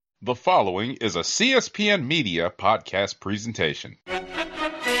The following is a CSPN Media podcast presentation.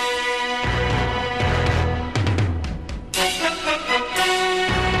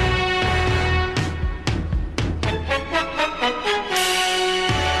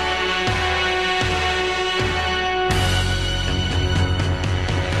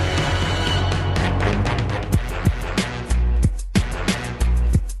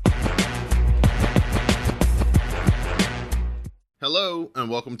 Hello and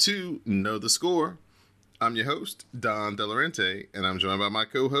welcome to Know the Score. I'm your host, Don Delarente, and I'm joined by my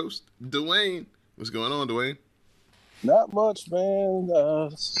co-host, Dwayne. What's going on, Dwayne? Not much, man.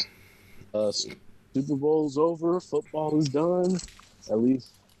 Super Bowl's over. Football is done. At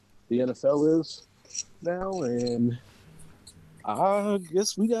least the NFL is now, and I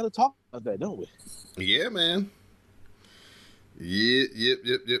guess we got to talk about that, don't we? Yeah, man.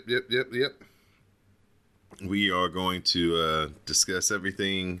 Yep. We are going to discuss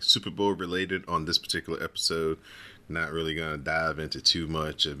everything Super Bowl related on this particular episode. Not really going to dive into too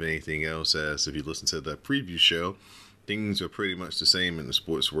much of anything else, as if you listen to the preview show, things are pretty much the same in the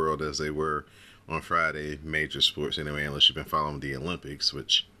sports world as they were on Friday, major sports anyway, unless you've been following the Olympics,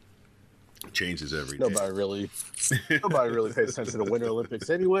 which changes every day. Nobody really pays attention to the Winter Olympics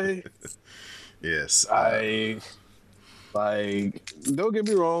anyway. Yes. Don't get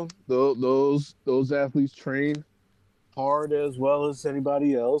me wrong. Those athletes train hard as well as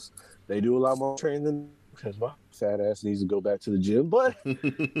anybody else. They do a lot more training than because my fat ass needs to go back to the gym. But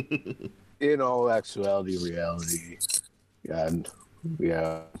in all reality,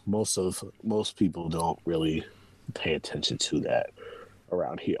 most people don't really pay attention to that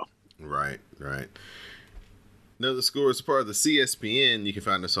around here. Right. Know the Score is part of the CSPN. You can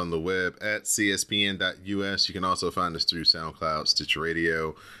find us on the web at cspn.us. You can also find us through SoundCloud, Stitcher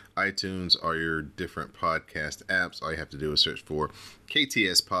Radio, iTunes, or your different podcast apps. All you have to do is search for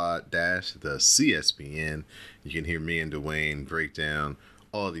KTS Pod the CSPN. You can hear me and Dwayne break down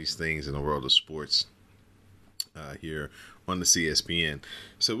all these things in the world of sports here on the CSPN.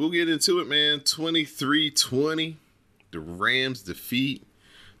 So we'll get into it, man. 23-20. The Rams defeat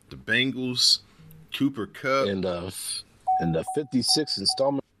the Bengals. Cooper Kupp and the 56th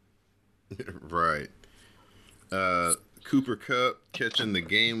installment. Right. Cooper Kupp catching the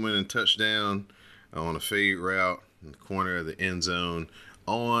game-winning touchdown on a fade route in the corner of the end zone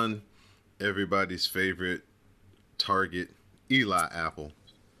on everybody's favorite target, Eli Apple.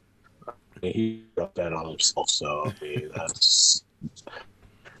 He got that on himself, so I mean, that's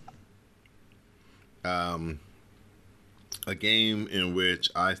a game in which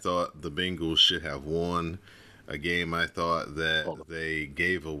I thought the Bengals should have won. A game I thought that they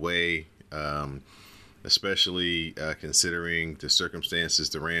gave away, especially considering the circumstances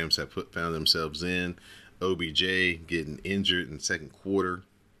the Rams have found themselves in. OBJ getting injured in the second quarter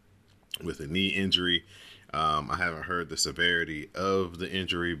with a knee injury. I haven't heard the severity of the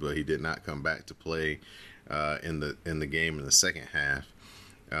injury, but he did not come back to play in the game in the second half.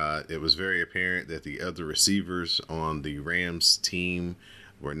 It was very apparent that the other receivers on the Rams team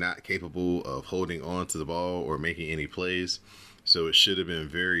were not capable of holding on to the ball or making any plays. So it should have been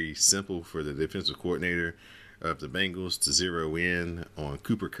very simple for the defensive coordinator of the Bengals to zero in on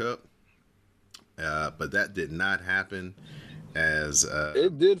Cooper Kupp. But that did not happen, as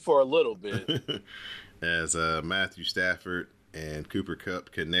it did for a little bit. As Matthew Stafford and Cooper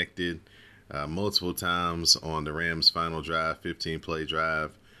Kupp connected multiple times on the Rams' final drive, 15-play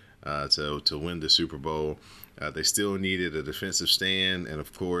drive, to win the Super Bowl. They still needed a defensive stand, and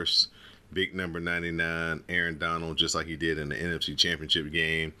of course, big number 99, Aaron Donald, just like he did in the NFC Championship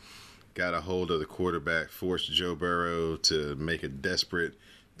game, got a hold of the quarterback, forced Joe Burrow to make a desperate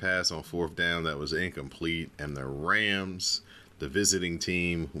pass on fourth down that was incomplete, and the Rams, the visiting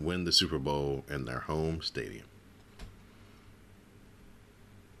team, win the Super Bowl in their home stadium.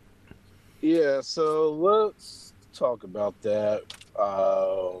 Yeah, so let's talk about that.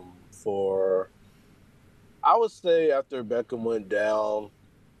 I would say after Beckham went down,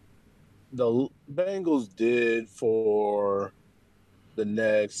 the Bengals did for the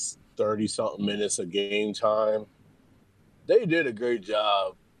next 30-something minutes of game time. They did a great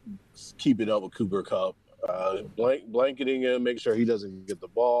job keeping up with Cooper Kupp, blanketing him, make sure he doesn't get the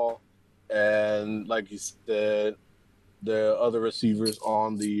ball. And like you said, the other receivers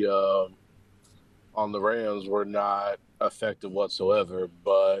on the Rams were not effective whatsoever.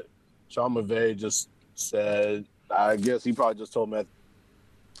 But Sean McVay just said, I guess he probably just told Matt,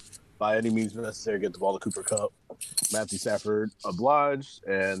 by any means necessary, get the ball to Cooper Kupp. Matthew Stafford obliged,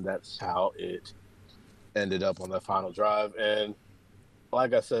 and that's how it ended up on that final drive. And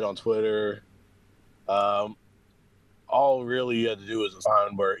like I said on Twitter, all really you had to do was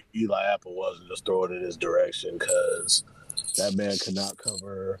find where Eli Apple was and just throw it in his direction, because that man could not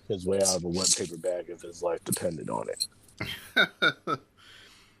cover his way out of a wet paper bag if his life depended on it.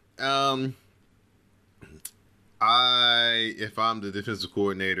 If I'm the defensive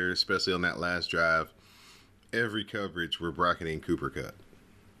coordinator, especially on that last drive, every coverage we're bracketing Cooper Kupp.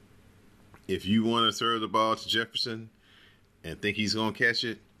 If you want to throw the ball to Jefferson and think he's going to catch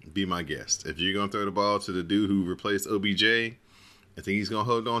it, be my guest. If you're going to throw the ball to the dude who replaced OBJ and think he's going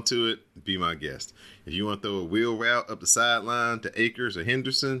to hold on to it, be my guest. If you want to throw a wheel route up the sideline to Akers or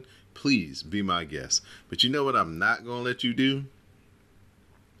Henderson, please be my guest. But you know what I'm not going to let you do?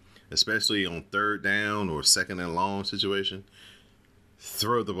 Especially on third down or second and long situation,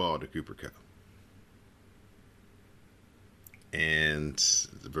 throw the ball to Cooper Kupp. And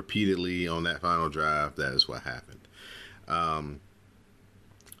repeatedly on that final drive, that is what happened.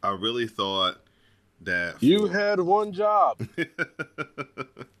 I really thought that... You had one job.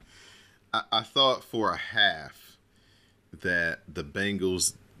 I thought for a half that the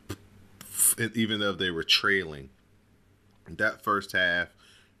Bengals, even though they were trailing, that first half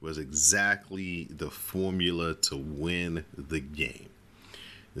was exactly the formula to win the game.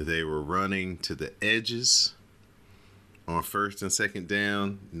 They were running to the edges on first and second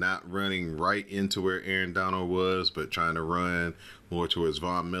down, not running right into where Aaron Donald was, but trying to run more towards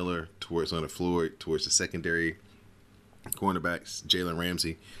Von Miller, towards on the floor, towards the secondary cornerbacks, Jalen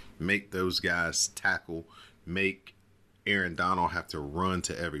Ramsey. Make those guys tackle, make Aaron Donald have to run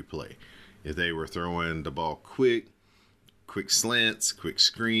to every play. If they were throwing the ball quick slants, quick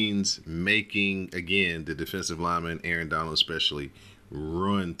screens, making, again, the defensive lineman, Aaron Donald especially,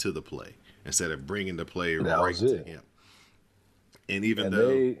 run to the play instead of bringing the play right to him. And even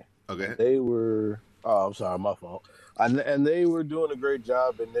they were, I'm sorry, my fault. And they were doing a great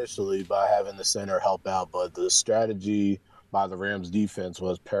job initially by having the center help out, but the strategy by the Rams defense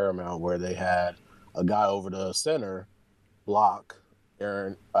was paramount, where they had a guy over the center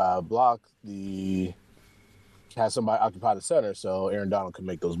had somebody occupy the center so Aaron Donald could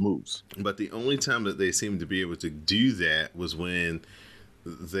make those moves. But the only time that they seemed to be able to do that was when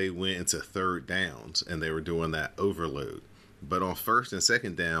they went into third downs and they were doing that overload. But on first and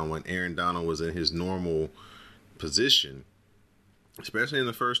second down, when Aaron Donald was in his normal position, especially in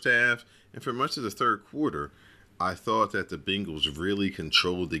the first half and for much of the third quarter, I thought that the Bengals really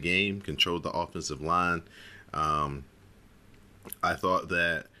controlled the game, controlled the offensive line. I thought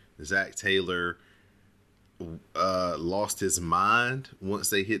that Zach Taylor lost his mind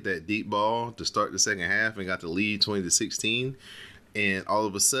once they hit that deep ball to start the second half and got the lead 20-16. And all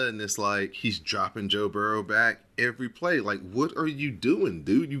of a sudden, it's like he's dropping Joe Burrow back every play. Like, what are you doing,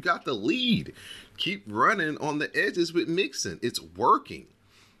 dude? You got the lead. Keep running on the edges with Mixon. It's working.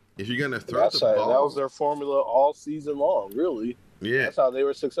 If you're going to throw the ball. That was their formula all season long, really. Yeah. That's how they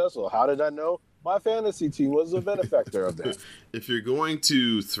were successful. How did I know? My fantasy team was a benefactor of that. If you're going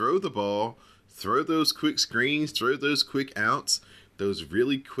to throw the ball, throw those quick screens, throw those quick outs, those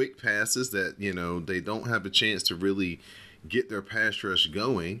really quick passes that, they don't have a chance to really get their pass rush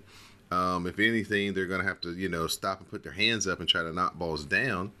going. If anything, they're going to have to, stop and put their hands up and try to knock balls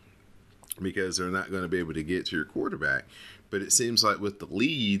down because they're not going to be able to get to your quarterback. But it seems like with the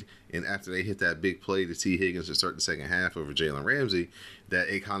lead, and after they hit that big play to T. Higgins to start the second half over Jalen Ramsey, that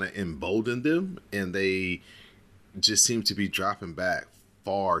it kind of emboldened them, and they just seem to be dropping back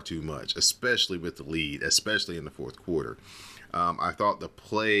far too much, especially with the lead, especially in the fourth quarter. I thought the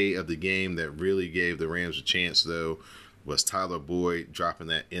play of the game that really gave the Rams a chance, though, was Tyler Boyd dropping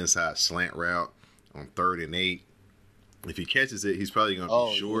that inside slant route on 3rd and 8. If he catches it, he's probably going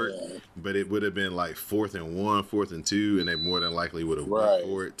to be short, but it would have been like 4th and 1, 4th and 2, and they more than likely would have went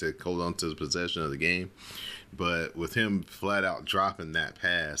for it to hold on to the possession of the game. But with him flat out dropping that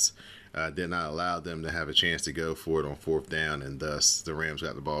pass, did not allow them to have a chance to go for it on 4th down, and thus the Rams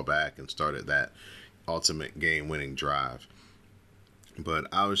got the ball back and started that ultimate game-winning drive. But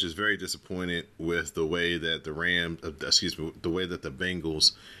I was just very disappointed with the way that the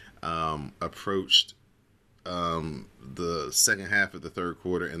Bengals approached the second half of the third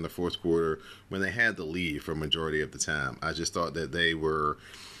quarter and the fourth quarter when they had the lead for a majority of the time. I just thought that they were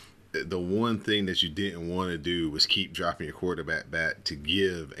the one thing that you didn't want to do was keep dropping your quarterback back to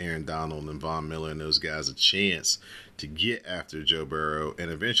give Aaron Donald and Von Miller and those guys a chance to get after Joe Burrow. And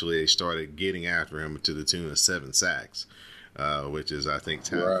eventually they started getting after him to the tune of 7 sacks, which is, I think,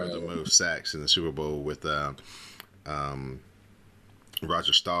 tied for the most sacks in the Super Bowl with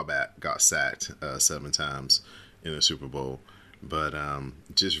Roger Staubach got sacked 7 times in the Super Bowl. But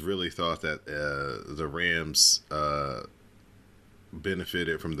just really thought that the Rams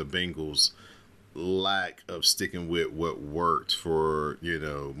benefited from the Bengals lack of sticking with what worked for,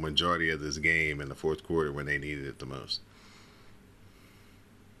 majority of this game in the fourth quarter when they needed it the most.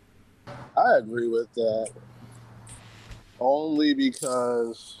 I agree with that. Only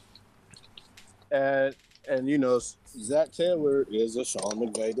because, and Zach Taylor is a Sean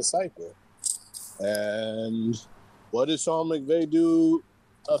McVay disciple. And what did Sean McVay do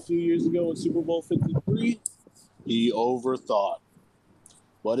a few years ago in Super Bowl 53? He overthought.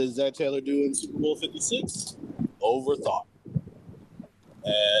 What did Zach Taylor do in Super Bowl 56? Overthought.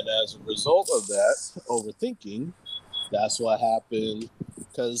 And as a result of that, overthinking, that's what happened.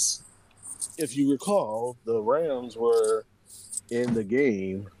 Because if you recall, the Rams were in the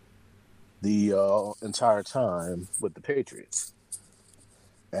game the entire time with the Patriots.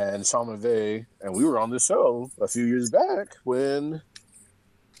 And Sean McVay, and we were on this show a few years back when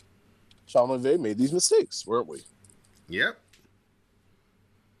Sean McVay made these mistakes, weren't we? Yep.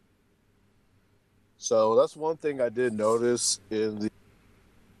 So that's one thing I did notice in the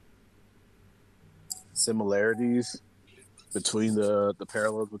similarities between the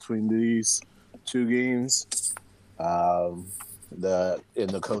parallels between these two games. In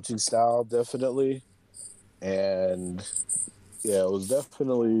the coaching style, definitely. And yeah, it was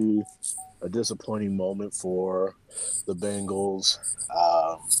definitely a disappointing moment for the Bengals.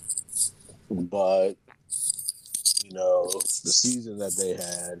 But, the season that they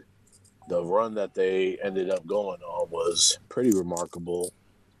had, the run that they ended up going on was pretty remarkable.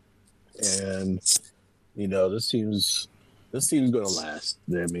 And, this team's going to last.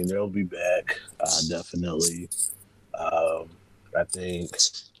 I mean, they'll be back, definitely. I think,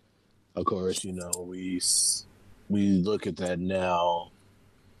 of course, we look at that now,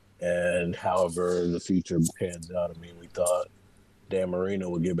 and however the future pans out, I mean, we thought Dan Marino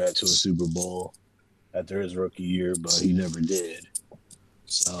would get back to a Super Bowl after his rookie year, but he never did.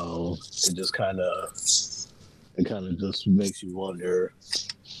 So it kind of just makes you wonder,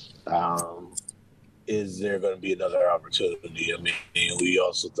 is there going to be another opportunity? I mean, we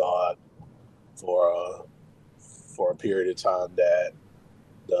also thought for a period of time that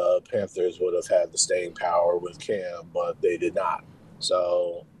the Panthers would have had the staying power with Cam, but they did not.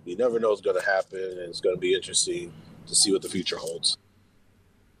 So you never know what's going to happen, and it's going to be interesting to see what the future holds.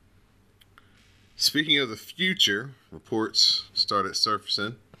 Speaking of the future, reports started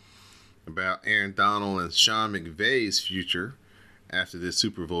surfacing about Aaron Donald and Sean McVay's future after this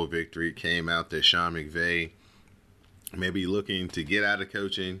Super Bowl victory. It came out that Sean McVay may be looking to get out of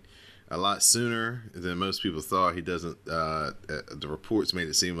coaching a lot sooner than most people thought. He doesn't. The reports made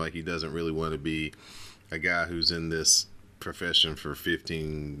it seem like he doesn't really want to be a guy who's in this profession for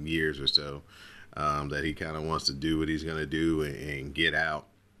 15 years or so. That he kind of wants to do what he's going to do and get out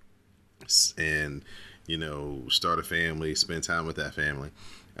and start a family, spend time with that family.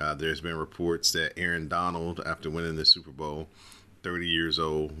 There's been reports that Aaron Donald, after winning the Super Bowl, 30 years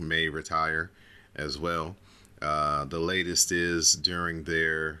old, may retire as well. The latest is during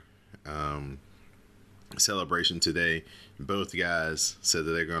their celebration today, both guys said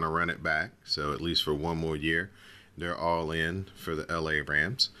that they're going to run it back. So at least for one more year, they're all in for the LA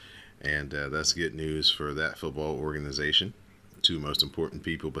Rams. And that's good news for that football organization. Two most important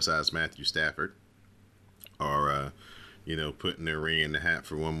people besides Matthew Stafford are, putting their ring in the hat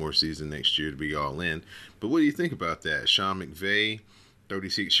for one more season next year to be all in. But what do you think about that? Sean McVay,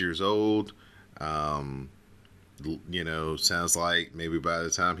 36 years old. Sounds like maybe by the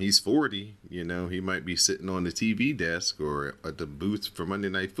time he's 40, he might be sitting on the TV desk or at the booth for Monday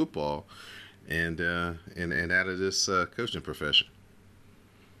Night Football and out of this coaching profession.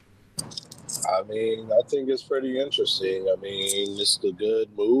 I mean, I think it's pretty interesting. I mean, it's a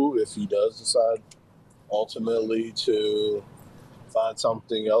good move if he does decide ultimately to find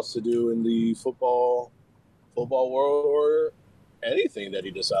something else to do in the football world, or anything that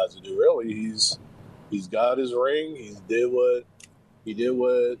he decides to do. Really, he's got his ring. He did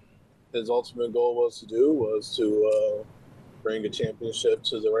what his ultimate goal was to bring a championship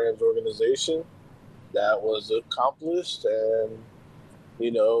to the Rams organization. That was accomplished, and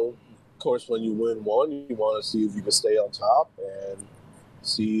of course, when you win one, you want to see if you can stay on top and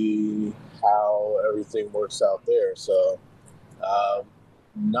see how everything works out there. So,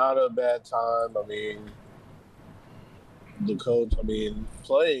 not a bad time. I mean, the coach,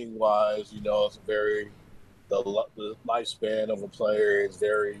 playing wise, it's the lifespan of a player is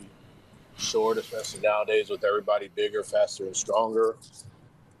very short, especially nowadays with everybody bigger, faster, and stronger.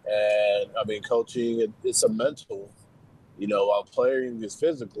 And coaching, it's a mental. While playing is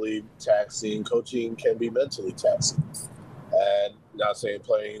physically taxing, coaching can be mentally taxing. And not saying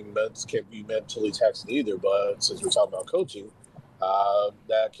playing can be mentally taxing either, but since we're talking about coaching,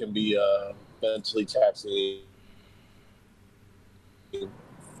 that can be mentally taxing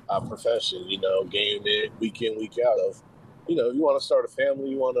profession. Game it week in, week out. Of you want to start a family,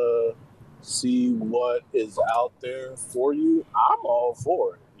 you want to see what is out there for you. I'm all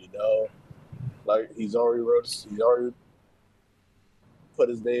for it. Like he's already put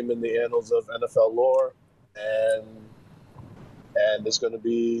his name in the annals of NFL lore, and it's going to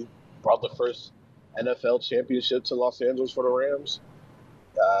be brought the first NFL championship to Los Angeles for the Rams,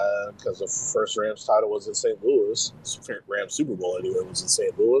 because the first Rams title was in St. Louis. Rams Super Bowl anyway was in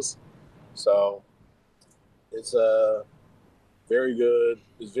St. Louis, so it's very good.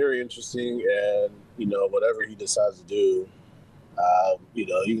 It's very interesting, and whatever he decides to do,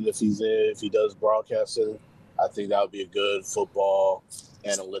 even if he does broadcasting, I think that would be a good football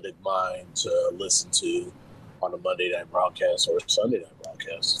analytic mind to listen to on a Monday night broadcast or a Sunday night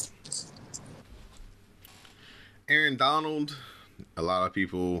broadcast. Aaron Donald, a lot of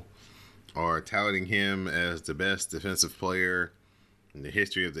people are touting him as the best defensive player in the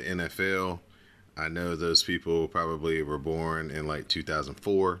history of the NFL. I know those people probably were born in like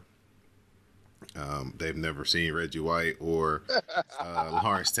 2004. They've never seen Reggie White or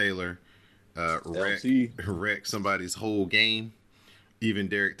Lawrence Taylor wreck somebody's whole game, even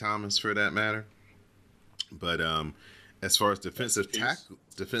Derek Thomas for that matter. But as far as defensive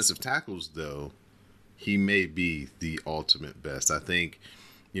tackles, though, he may be the ultimate best. I think,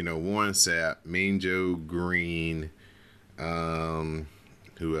 Warren Sapp, Mean Joe Green,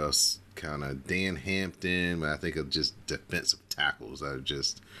 who else? Kind of Dan Hampton, but I think of just defensive tackles that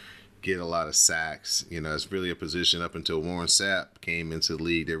just get a lot of sacks. It's really a position up until Warren Sapp came into the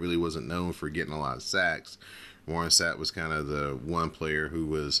league that really wasn't known for getting a lot of sacks. Warren Sapp was kind of the one player who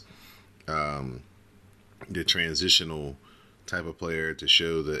was the transitional type of player to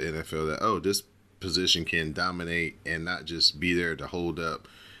show the NFL that, this position can dominate and not just be there to hold up,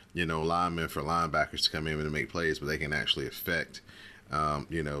 linemen for linebackers to come in and make plays, but they can actually affect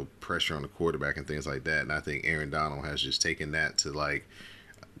pressure on the quarterback and things like that. And I think Aaron Donald has just taken that to like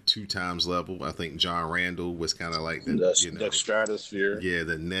 2 times level. I think John Randall was kind of like the stratosphere. Yeah,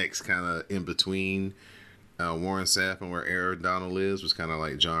 the next kind of in between Warren Sapp and where Aaron Donald is was kind of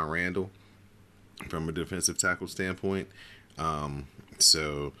like John Randall from a defensive tackle standpoint.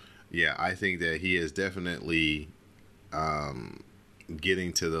 So yeah, I think that he is definitely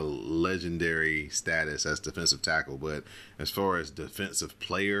getting to the legendary status as defensive tackle. But as far as defensive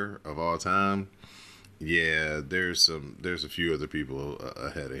player of all time, yeah, there's a few other people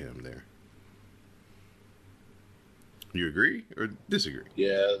ahead of him there. You agree or disagree?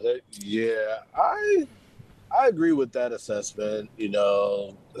 Yeah, I agree with that assessment.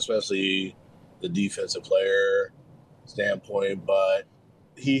 Especially the defensive player standpoint, but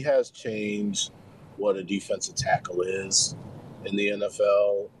he has changed what a defensive tackle is in the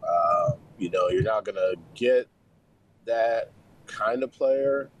NFL. You're not gonna get that kind of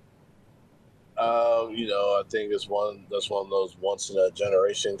player. I think that's one of those once in a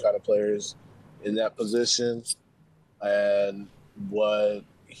generation kind of players in that position. And what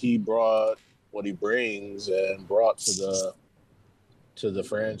he brings and brought to the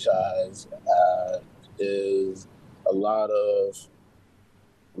franchise is a lot of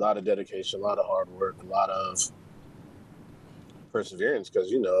dedication, a lot of hard work, a lot of perseverance,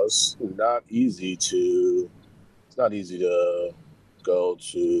 because it's not easy to go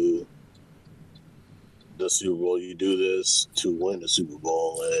to the Super Bowl. You do this to win the Super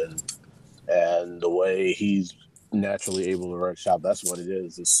Bowl, and the way he's naturally able to run shop, that's what it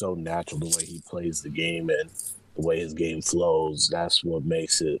is. It's so natural the way he plays the game and the way his game flows. That's what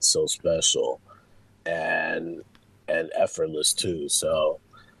makes it so special and effortless too. So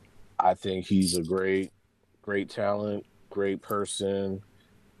I think he's a great talent, great person,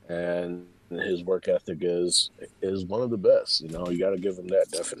 and his work ethic is one of the best. You got to give him that,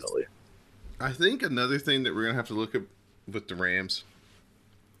 definitely. I think another thing that we're going to have to look at with the Rams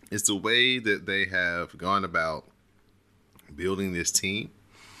is the way that they have gone about building this team,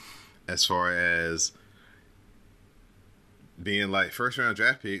 as far as being like first round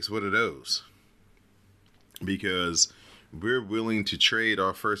draft picks. What are those? Because we're willing to trade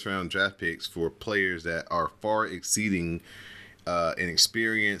our first round draft picks for players that are far exceeding in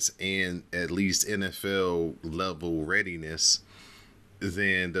experience and at least NFL level readiness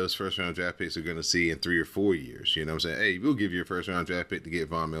than those first round draft picks are going to see in 3 or 4 years. You know what I'm saying? Hey, we'll give you a first round draft pick to get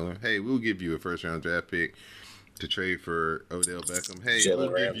Von Miller. Hey, we'll give you a first round draft pick to trade for Odell Beckham. Hey, we'll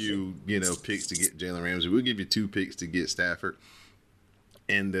give you, picks to get Jalen Ramsey. We'll give you 2 picks to get Stafford.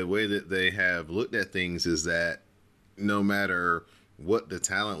 And the way that they have looked at things is that no matter what the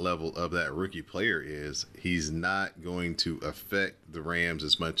talent level of that rookie player is, he's not going to affect the Rams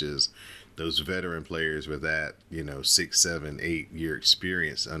as much as those veteran players with that, 6, 7, 8 year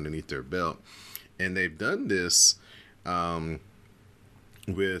experience underneath their belt. And they've done this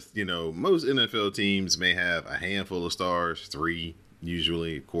with, most NFL teams may have a handful of stars, 3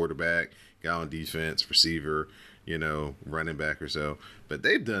 usually, quarterback, guy on defense, receiver, running back or so. But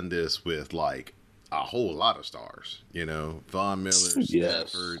they've done this with like a whole lot of stars, Von Miller,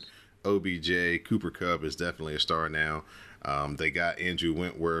 Stafford, OBJ, Cooper Kupp is definitely a star now. They got Andrew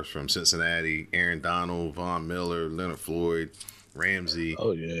Whitworth from Cincinnati, Aaron Donald, Von Miller, Leonard Floyd, Ramsey.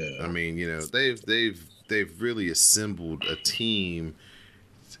 Oh yeah. I mean, they've really assembled a team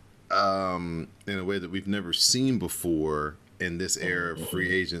in a way that we've never seen before in this era of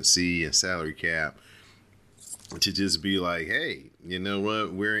free agency and salary cap, to just be like, hey, you know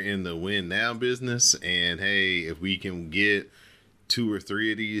what? We're in the win now business, and hey, if we can get 2 or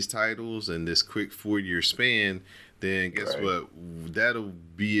 3 of these titles in this quick 4-year span, then guess what? That'll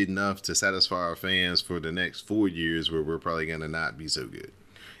be enough to satisfy our fans for the next 4 years where we're probably going to not be so good.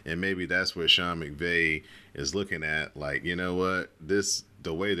 And maybe that's what Sean McVay is looking at. Like, you know what?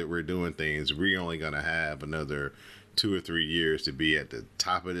 The way that we're doing things, we're only going to have another 2 or 3 years to be at the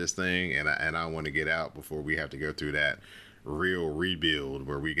top of this thing. And I want to get out before we have to go through that real rebuild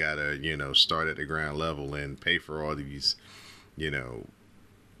where we got to, start at the ground level and pay for all these,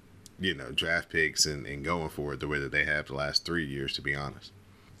 draft picks and going for it the way that they have the last 3 years, to be honest.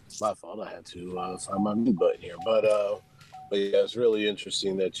 My fault. I had to find my mute button here. But yeah, it's really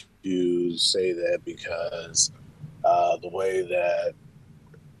interesting that you say that, because the way that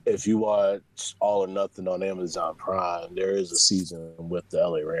if you watch All or Nothing on Amazon Prime, there is a season with the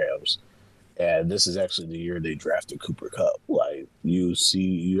LA Rams. And this is actually the year they drafted Cooper Kupp. Like, you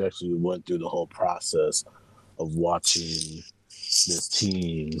actually went through the whole process of watching this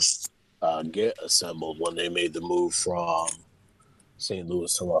team get assembled when they made the move from St.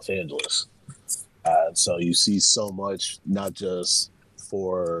 Louis to Los Angeles. So you see so much, not just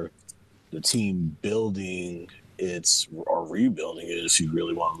for the team building or rebuilding it, if you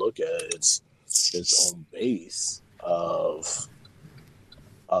really want to look at it, its own base of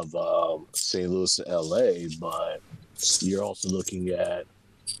St. Louis to LA, but you're also looking at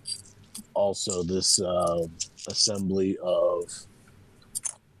this assembly of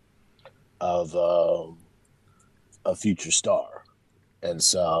a future star, and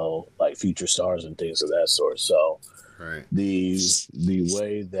so like future stars and things of that sort. So right. The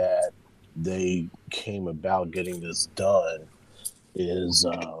way that they came about getting this done is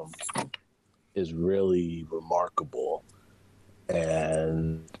really remarkable.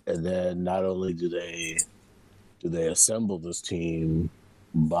 And then not only do they assemble this team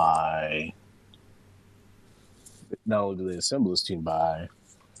by the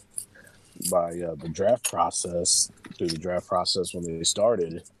draft process, through the draft process when they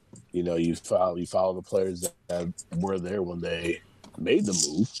started, you follow the players that were there when they made the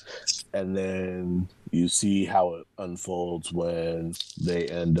move, and then you see how it unfolds when they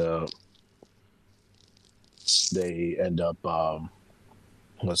end up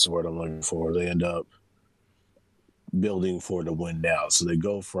what's the word I'm looking for? They end up building for the win now. So they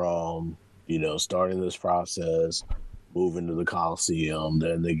go from, starting this process, moving to the Coliseum,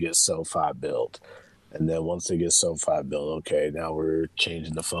 then they get SoFi built. And then once they get SoFi built, okay, now we're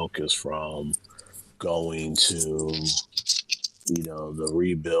changing the focus from going to, the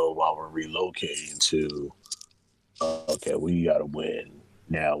rebuild while we're relocating to, okay, we got to win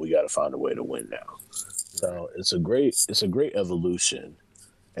now. We got to find a way to win now. So it's a great evolution,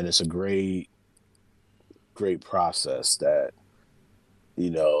 and it's a great process that,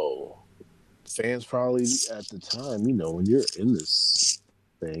 fans probably at the time, when you're in this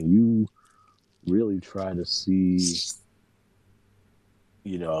thing, you really try to see,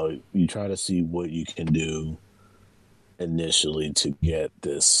 you try to see what you can do initially to get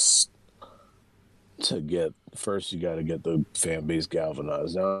this. First, you got to get the fan base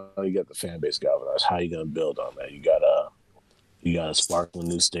galvanized. Now you got the fan base galvanized. How are you going to build on that? You got a sparkling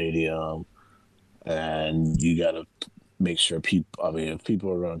new stadium, and you got to make sure people. I mean, if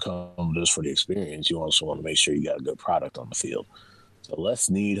people are going to come just for the experience, you also want to make sure you got a good product on the field. So Les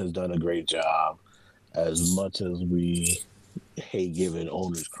Snead has done a great job. As much as we hate giving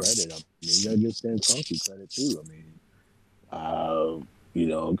owners credit, I mean, you got to give Stan Kroenke credit too. I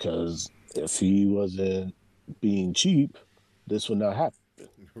mean, because if he wasn't being cheap, this would not happen.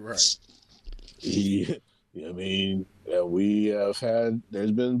 Right. There's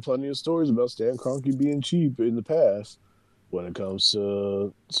been plenty of stories about Stan Kroenke being cheap in the past when it comes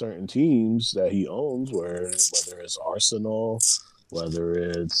to certain teams that he owns, whether it's Arsenal, whether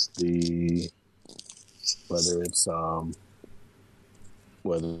it's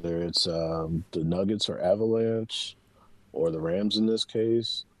whether it's the Nuggets or Avalanche or the Rams in this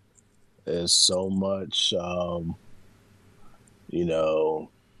case, is so much, you know,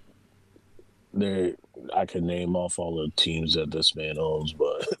 there. I could name off all the teams that this man owns,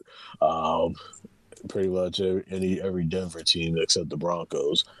 but um, pretty much every Denver team except the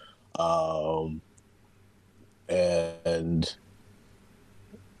Broncos. Um, and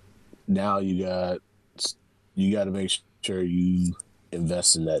now you got to make sure you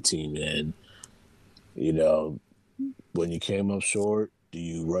invest in that team. And you know, when you came up short, do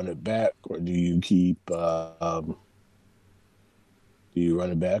you run it back or do you keep? Do you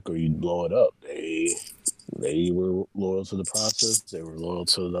run it back or you blow it up? They were loyal to the process. They were loyal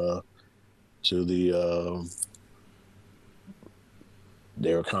to the.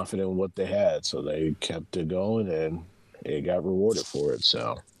 They were confident in what they had, so they kept it going and it got rewarded for it.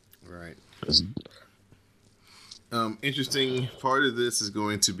 So, right. Interesting part of this is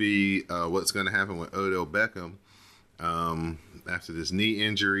going to be what's going to happen with Odell Beckham after this knee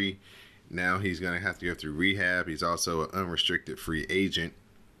injury. Now he's going to have to go through rehab. He's also an unrestricted free agent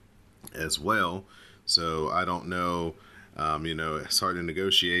as well. So I don't know. It's hard to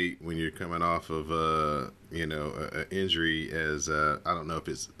negotiate when you're coming off of an injury. As I don't know if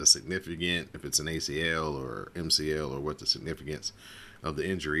it's if it's an ACL or MCL or what the significance of the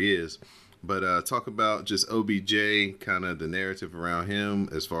injury is. But talk about just OBJ, kind of the narrative around him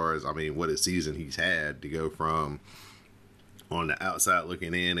as far as, what a season he's had to go from on the outside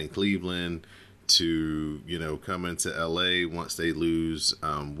looking in Cleveland to, coming to LA once they lose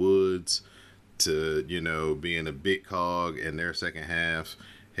Woods to, being a big cog in their second half,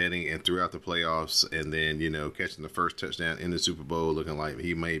 heading and throughout the playoffs, and then, catching the first touchdown in the Super Bowl, looking like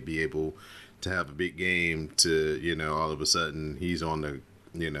he may be able to have a big game to, all of a sudden he's on the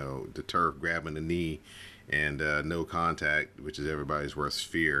turf grabbing the knee and no contact, which is everybody's worst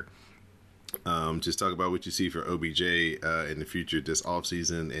fear. Just talk about what you see for OBJ in the future this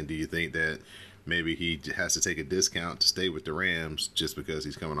offseason, and do you think that maybe he has to take a discount to stay with the Rams just because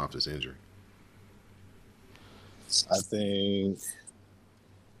he's coming off this injury? I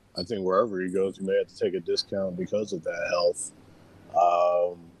think wherever he goes, he may have to take a discount because of that health.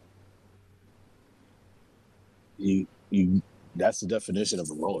 You that's the definition of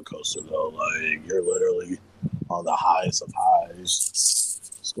a roller coaster, though. Like, you're literally on the highest of highs,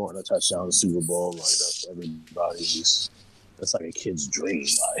 scoring a touchdown in the Super Bowl. Like, that's that's like a kid's dream.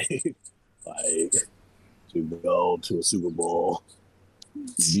 Like to go to a Super Bowl,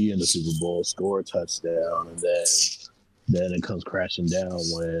 be in the Super Bowl, score a touchdown, and then it comes crashing down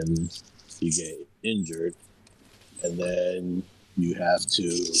when you get injured, and then you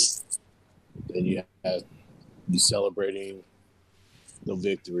celebrating the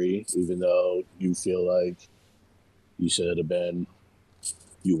victory, even though you feel like you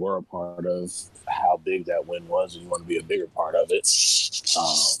were a part of how big that win was, and you want to be a bigger part of it.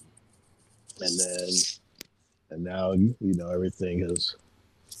 And now everything has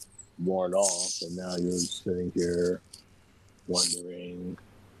worn off, and now you're sitting here wondering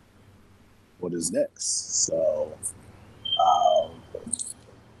what is next. So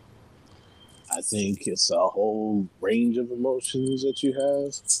I think it's a whole range of emotions that you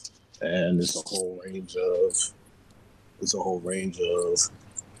have, and it's a whole range of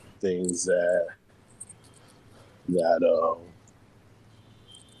things that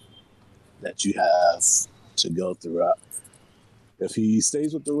you have to go through. If he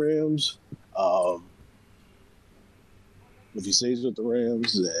stays with the Rams,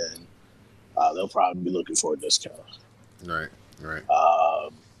 then they'll probably be looking for a discount. Right.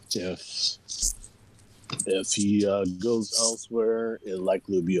 If he goes elsewhere, it'll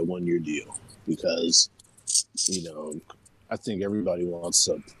likely be a 1-year deal because, I think everybody wants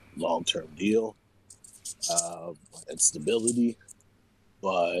a long-term deal and stability.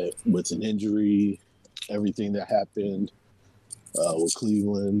 But with an injury, everything that happened with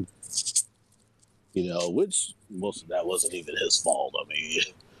Cleveland, which most of that wasn't even his fault.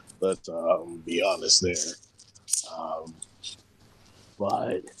 Let's be honest there.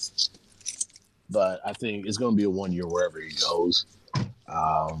 But I think it's going to be a 1 year wherever he goes.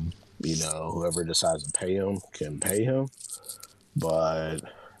 Whoever decides to pay him can pay him, but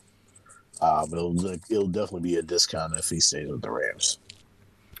it'll definitely be a discount if he stays with the Rams.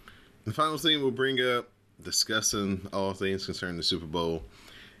 The final thing we'll bring up, discussing all things concerning the Super Bowl,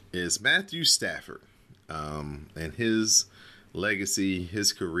 is Matthew Stafford and his legacy,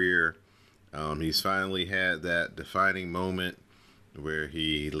 his career. He's finally had that defining moment where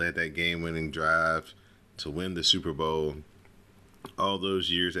he led that game-winning drive to win the Super Bowl. All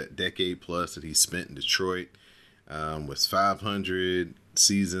those years, that decade plus that he spent in Detroit, was 500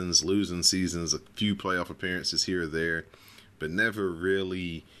 seasons, losing seasons, a few playoff appearances here or there, but never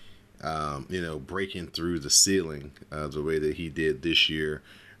really, breaking through the ceiling the way that he did this year.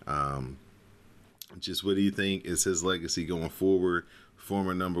 Just what do you think is his legacy going forward?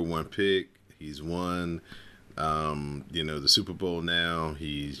 Former number one pick. He's won, the Super Bowl now.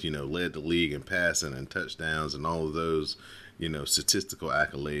 He's, led the league in passing and touchdowns and all of those, statistical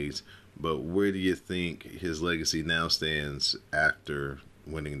accolades. But where do you think his legacy now stands after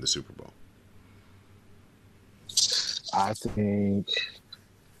winning the Super Bowl? I think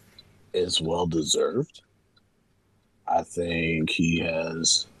it's well deserved. I think he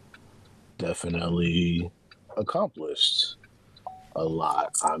has definitely accomplished a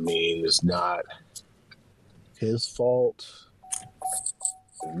lot. I mean, it's not his fault.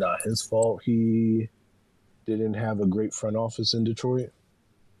 It's not his fault he didn't have a great front office in Detroit.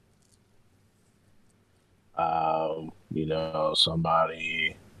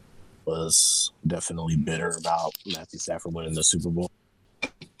 Somebody was definitely bitter about Matthew Stafford winning the Super Bowl.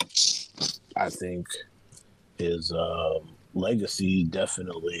 I think his legacy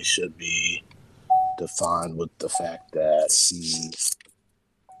definitely should be defined with the fact that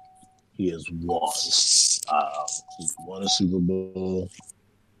he has won. He's won a Super Bowl.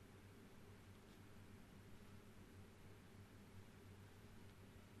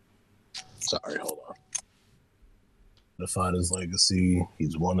 Sorry, hold on. Define his legacy.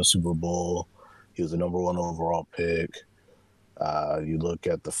 He's won a Super Bowl. He was the number one overall pick. You look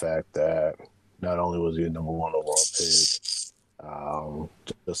at the fact that not only was he a number one overall pick,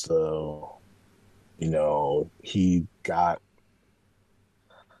 he got.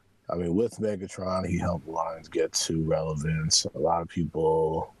 I mean, with Megatron, he helped Lions get to relevance. A lot of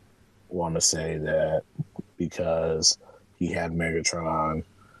people want to say that because he had Megatron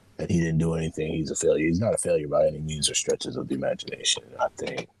and he didn't do anything, he's a failure. He's not a failure by any means or stretches of the imagination. I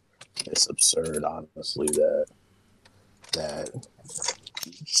think it's absurd, honestly, that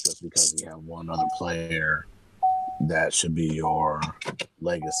just because you have one other player, that should be your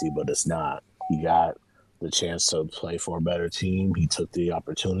legacy, but it's not. He got the chance to play for a better team. He took the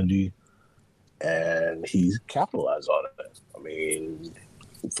opportunity, and he capitalized on it. I mean,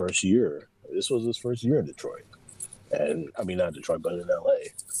 first year. This was his first year in Detroit. And, I mean, not Detroit, but in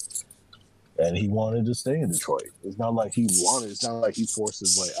L.A. And he wanted to stay in Detroit. It's not like he forced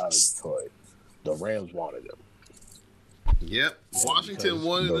his way out of Detroit. The Rams wanted him. Yep. Washington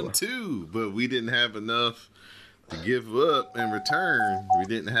wanted him too, but we didn't have enough to give up in return. We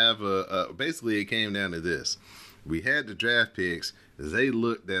didn't have basically it came down to this. We had the draft picks. They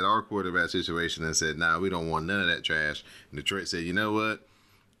looked at our quarterback situation and said, nah, we don't want none of that trash. And Detroit said, you know what?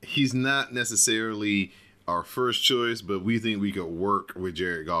 He's not necessarily our first choice, but we think we could work with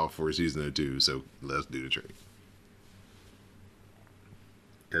Jared Goff for a season or two, so let's do the trade.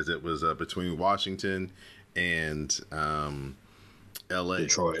 Because it was between Washington and L.A.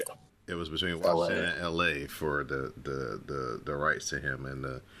 Detroit. It was between Washington and L.A. for the rights to him in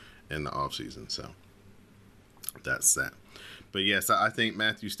the offseason. So that's that. But yes, I think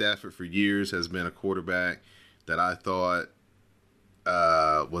Matthew Stafford for years has been a quarterback that I thought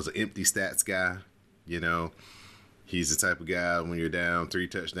was an empty stats guy. He's the type of guy when you're down 3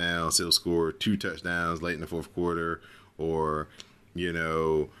 touchdowns, he'll score 2 touchdowns late in the fourth quarter, or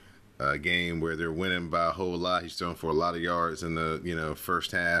a game where they're winning by a whole lot. He's throwing for a lot of yards in the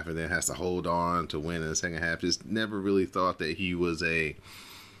first half, and then has to hold on to win in the second half. Just never really thought that he was a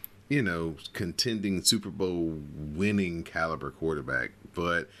contending Super Bowl winning caliber quarterback.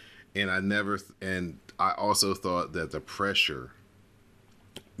 And I also thought that the pressure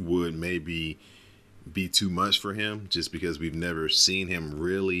would maybe be too much for him, just because we've never seen him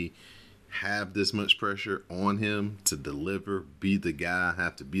really have this much pressure on him to deliver,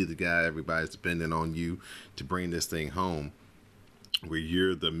 have to be the guy. Everybody's depending on you to bring this thing home, where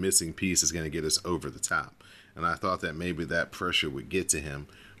you're the missing piece that's going to get us over the top. And I thought that maybe that pressure would get to him,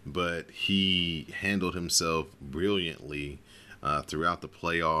 but he handled himself brilliantly throughout the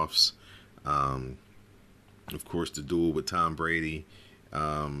playoffs. Of course, the duel with Tom Brady,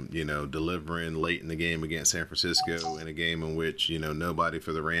 delivering late in the game against San Francisco, in a game in which, nobody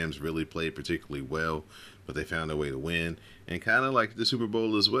for the Rams really played particularly well, but they found a way to win. And kind of like the Super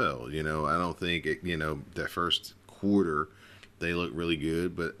Bowl as well. I don't think, that first quarter they looked really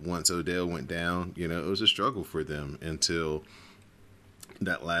good, but once Odell went down, it was a struggle for them until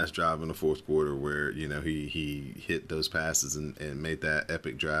that last drive in the fourth quarter where, he hit those passes and made that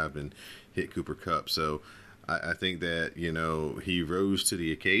epic drive and hit Cooper Kupp. So I think that, he rose to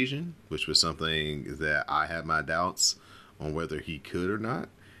the occasion, which was something that I had my doubts on whether he could or not.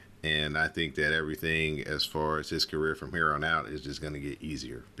 And I think that everything as far as his career from here on out is just going to get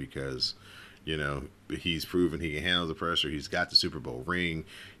easier because, he's proven he can handle the pressure. He's got the Super Bowl ring.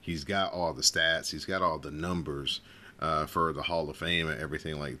 He's got all the stats. He's got all the numbers for the Hall of Fame and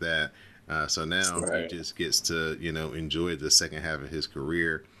everything like that. So now he just gets to, enjoy the second half of his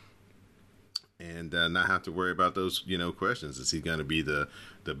career and not have to worry about those, questions. Is he going to be the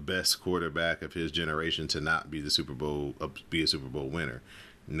best quarterback of his generation to not be a Super Bowl winner?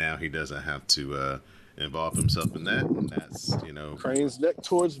 Now he doesn't have to involve himself in that, and that's Crane's neck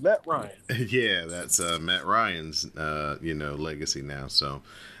towards Matt Ryan. Yeah, that's Matt Ryan's legacy now. So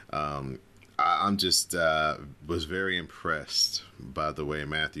I'm just was very impressed by the way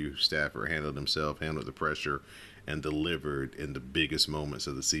Matthew Stafford handled himself, handled the pressure, and delivered in the biggest moments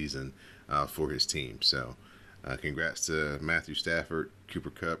of the season for his team. So congrats to Matthew Stafford, Cooper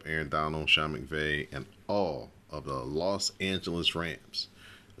Kupp, Aaron Donald, Sean McVay, and all of the Los Angeles Rams,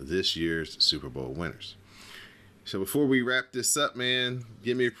 this year's Super Bowl winners. So before we wrap this up, man,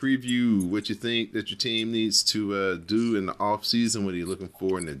 give me a preview. What you think that your team needs to do in the offseason? What are you looking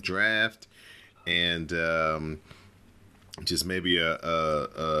for in the draft? And just maybe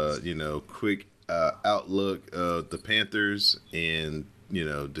a quick outlook of the Panthers and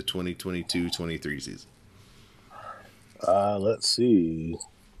the 2022-23 season. Let's see.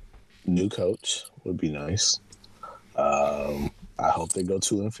 New coach would be nice. I hope they go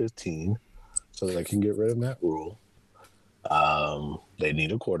 2-15 so they can get rid of Matt Rule. They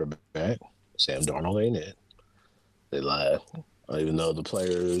need a quarterback. Sam Darnold ain't it. They lie. Even though the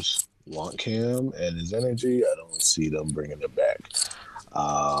players want Cam and his energy, I don't see them bringing it back.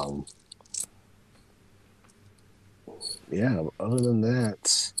 Yeah, other than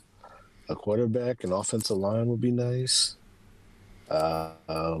that, a quarterback and offensive line would be nice.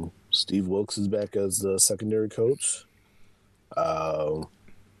 Steve Wilkes is back as the secondary coach.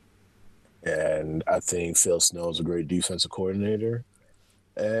 And I think Phil Snow is a great defensive coordinator.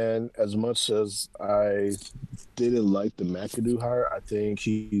 And as much as I didn't like the McAdoo hire, I think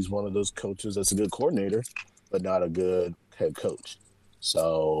he's one of those coaches that's a good coordinator, but not a good head coach.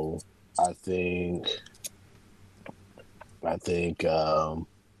 So I think Ben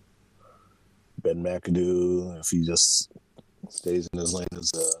McAdoo, if he just stays in his lane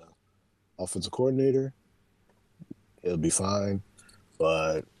as a offensive coordinator, it'll be fine.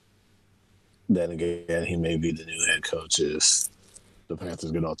 But then again, he may be the new head coach if the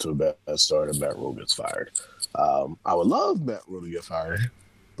Panthers get off to a bad start and Matt Rule gets fired. I would love Matt Rule to get fired,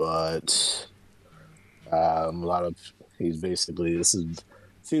 but this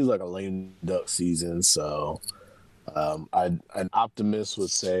seems like a lame duck season. So an optimist would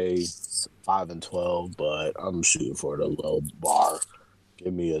say 5-12, but I'm shooting for the low bar.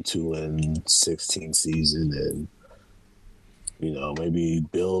 Give me a 2-16 season and maybe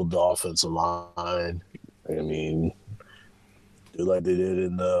build the offensive line. I mean, do like they did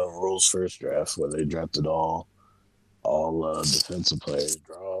in the Rules first draft where they drafted all defensive players.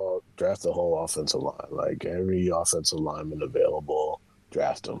 Draft the whole offensive line. Like every offensive lineman available,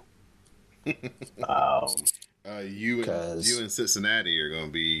 draft them. You and Cincinnati are going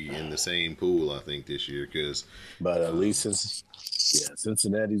to be in the same pool, I think, this year. But at least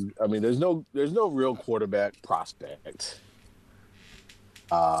Cincinnati's. I mean, there's no real quarterback prospect.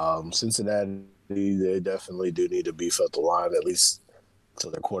 Cincinnati, they definitely do need to beef up the line, at least so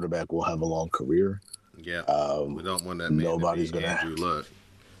their quarterback will have a long career. Yeah, we don't want that man nobody's to be Andrew Luck.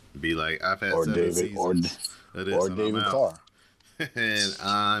 Be like, I've had 7 seasons or David Carr. And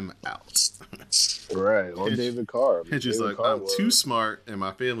I'm out. Right, or David Carr. It's just like, I'm too smart and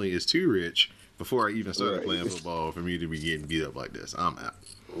my family is too rich before I even started playing football for me to be getting beat up like this. I'm out.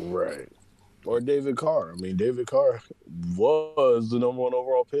 Right. Or David Carr. I mean, David Carr was the number 1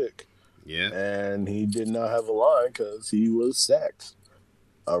 overall pick. Yeah. And he did not have a line because he was sacked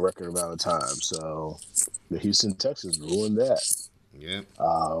a record amount of time. So the Houston Texans ruined that. Yeah.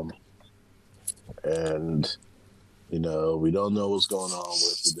 And, we don't know what's going on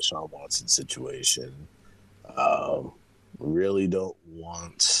with the Deshaun Watson situation. Really don't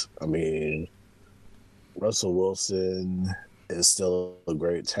want, Russell Wilson is still a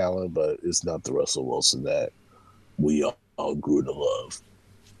great talent, but it's not the Russell Wilson that we all grew to love.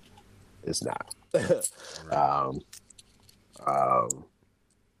 It's not.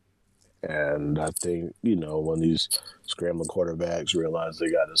 And I think, when these scrambling quarterbacks realize they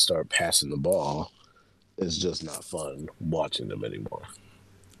got to start passing the ball, it's just not fun watching them anymore.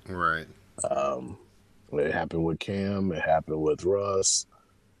 Right. It happened with Cam. It happened with Russ.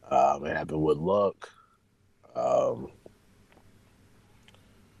 It happened with Luck.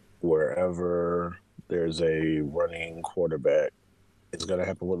 Wherever there's a running quarterback, It's going to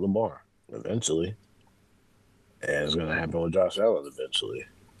happen with Lamar eventually, and it's going to happen with Josh Allen eventually.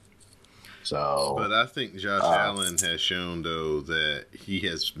 So, but I think Josh Allen has shown though that he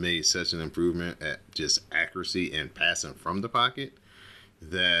has made such an improvement at just accuracy and passing from the pocket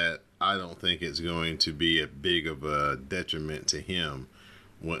that I don't think it's going to be a big of a detriment to him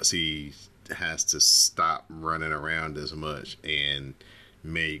once he has to stop running around as much and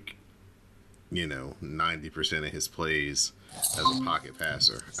make 90% of his plays as a pocket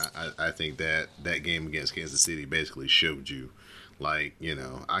passer. I think that game against Kansas City basically showed you, like,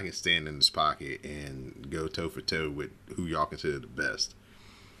 I can stand in this pocket and go toe for toe with who y'all consider the best.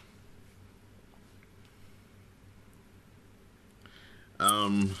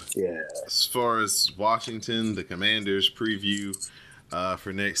 yeah. As far as Washington, the Commanders preview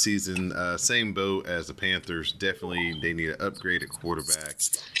for next season, same boat as the Panthers. Definitely, they need an upgrade at quarterback.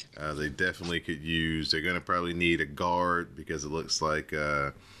 They definitely could use. They're going to probably need a guard because it looks like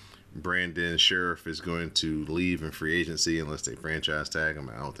Brandon Sheriff is going to leave in free agency unless they franchise tag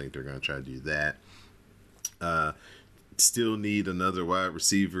him. I don't think they're going to try to do that. Still need another wide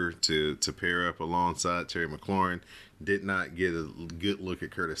receiver to pair up alongside Terry McLaurin. Did not get a good look at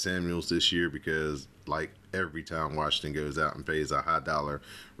Curtis Samuels this year because, like every time Washington goes out and pays a high dollar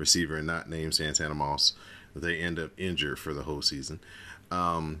receiver and not named Santana Moss, they end up injured for the whole season.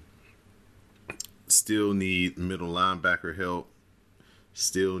 Still need middle linebacker help.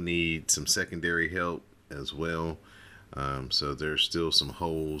 Still need some secondary help as well. So there's still some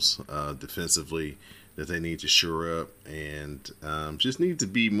holes defensively that they need to shore up, and just need to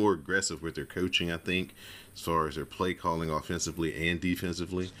be more aggressive with their coaching, I think, as far as their play calling offensively and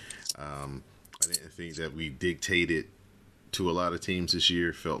defensively. I didn't think that we dictated to a lot of teams this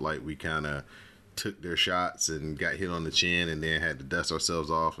year. Felt like we kind of took their shots and got hit on the chin and then had to dust ourselves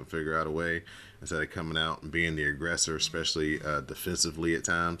off and figure out a way instead of coming out and being the aggressor, especially defensively at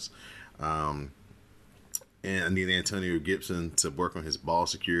times. And I need Antonio Gibson to work on his ball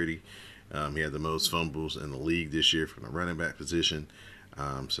security. He had the most fumbles in the league this year from the running back position.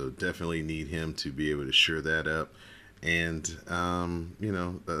 So definitely need him to be able to shore that up. And,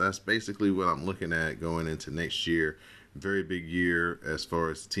 that's basically what I'm looking at going into next year. Very big year as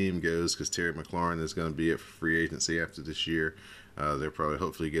far as the team goes because Terry McLaurin is going to be up for free agency after this year. They'll probably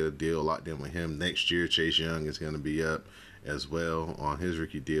hopefully get a deal locked in with him next year. Chase Young is going to be up as well on his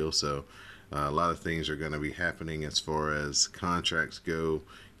rookie deal. So a lot of things are going to be happening as far as contracts go,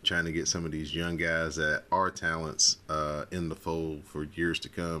 trying to get some of these young guys that are talents in the fold for years to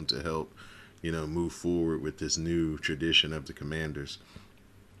come to help, move forward with this new tradition of the Commanders.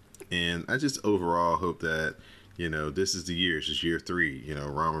 And I just overall hope that, this is the year. It's just year 3.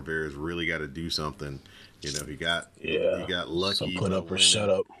 Ron Rivera's really got to do something. He got lucky. Some put up or shut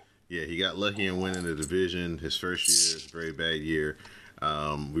up. Yeah, he got lucky in winning the division. His first year is a very bad year.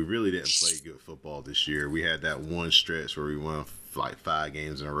 We really didn't play good football this year. We had that one stretch where we won like 5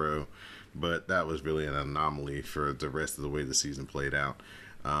 games in a row, but that was really an anomaly for the rest of the way the season played out.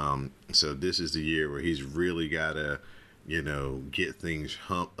 So this is the year where he's really got to, get things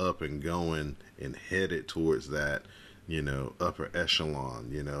up and going and headed towards that, upper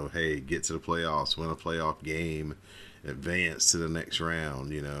echelon. Hey, get to the playoffs, win a playoff game, advance to the next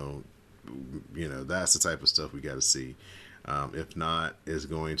round. That's the type of stuff we got to see. If not, it's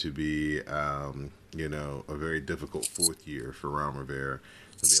going to be, a very difficult 4th year for Ron Rivera.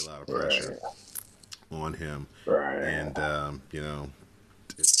 There'll be a lot of pressure on him. Right. And,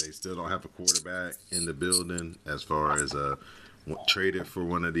 if they still don't have a quarterback in the building as far as traded for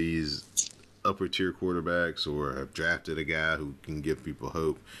one of these upper tier quarterbacks or have drafted a guy who can give people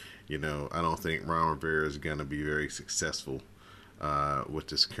hope, I don't think Ron Rivera is going to be very successful with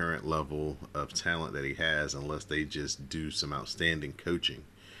this current level of talent that he has unless they just do some outstanding coaching.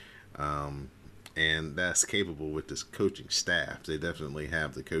 And that's capable with this coaching staff. They definitely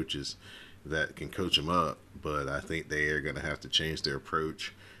have the coaches that can coach them up, but I think they are going to have to change their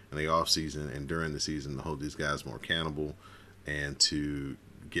approach in the offseason and during the season to hold these guys more accountable and to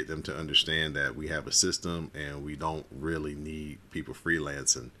get them to understand that we have a system and we don't really need people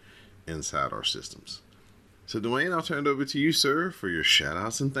freelancing inside our systems. So, Dwayne, I'll turn it over to you, sir, for your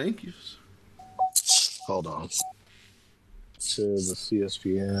shout-outs and thank yous. Hold on. To the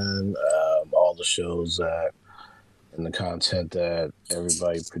CSPN, all the shows that and the content that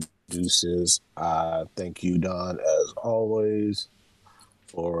everybody produces. Thank you, Don, as always,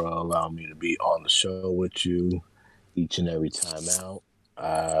 for allowing me to be on the show with you each and every time out.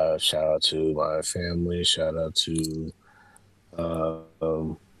 Shout out to my family. Shout out to all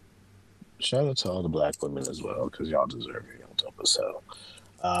the Black women as well, because y'all deserve it. Y'all dope as hell.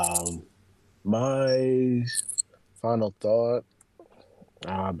 My final thought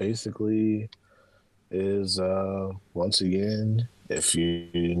Basically, is once again, if you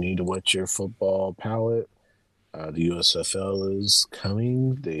need to whet your football palate, the USFL is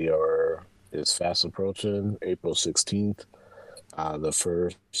coming. It's fast approaching April 16th. The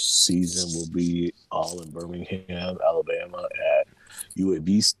first season will be all in Birmingham, Alabama at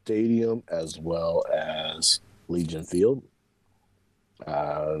UAB Stadium as well as Legion Field.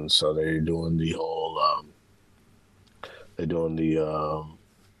 So they're doing the whole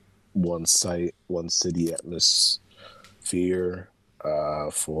one site, one city atmosphere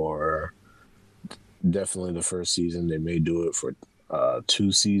for definitely the first season. They may do it for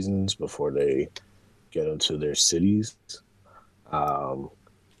 2 seasons before they get into their cities.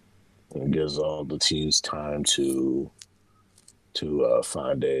 It gives all the teams time to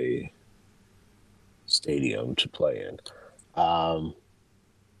find a stadium to play in.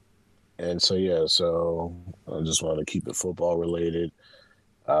 And so I just want to keep it football related.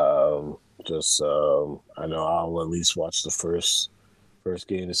 I know I'll at least watch the first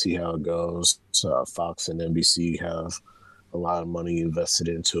game to see how it goes. Fox and NBC have a lot of money invested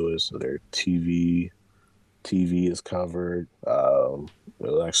into it, so their TV is covered. It'll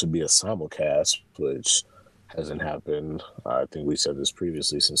actually be a simulcast, which hasn't happened. I think we said this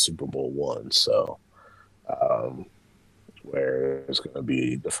previously since Super Bowl I. So, where it's going to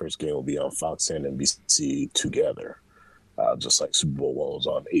be the first game will be on Fox and NBC together, just like Super Bowl I was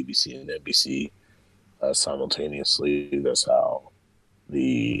on ABC and NBC simultaneously. That's how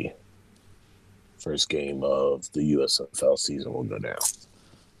the first game of the USFL season will go down.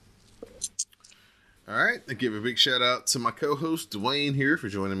 All right, I give a big shout out to my co-host Dwayne here for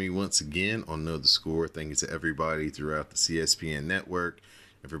joining me once again on Know the Score. Thank you to everybody throughout the CSPN network,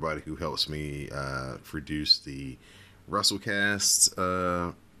 everybody who helps me produce the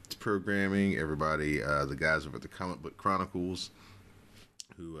Russellcast programming, everybody, the guys over at the Comic Book Chronicles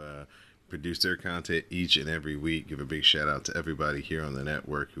who produce their content each and every week. Give a big shout out to everybody here on the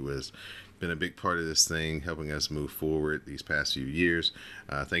network who has been a big part of this thing, helping us move forward these past few years.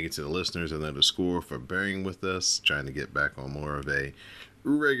 Thank you to the listeners of Know the Score for bearing with us, trying to get back on more of a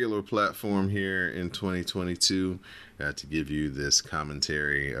regular platform here in 2022 to give you this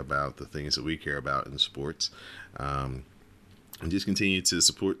commentary about the things that we care about in sports. And just continue to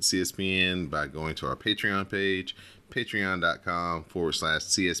support CSPN by going to our Patreon page,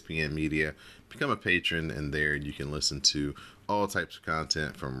 patreon.com/CSPN Media. Become a patron, and there you can listen to all types of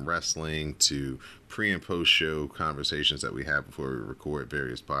content from wrestling to pre and post show conversations that we have before we record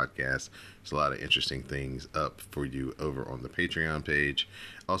various podcasts. There's a lot of interesting things up for you over on the Patreon page.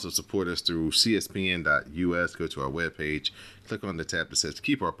 Also support us through cspn.us. Go to our webpage, click on the tab that says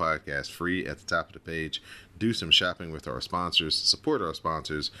keep our podcast free at the top of the page. Do some shopping with our sponsors, support our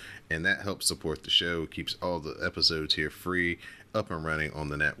sponsors, and that helps support the show, keeps all the episodes here free, up and running on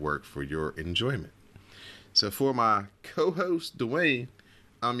the network for your enjoyment. So for my co-host, Dwayne,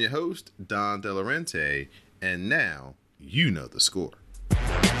 I'm your host, Don Delarente, and now you know the score.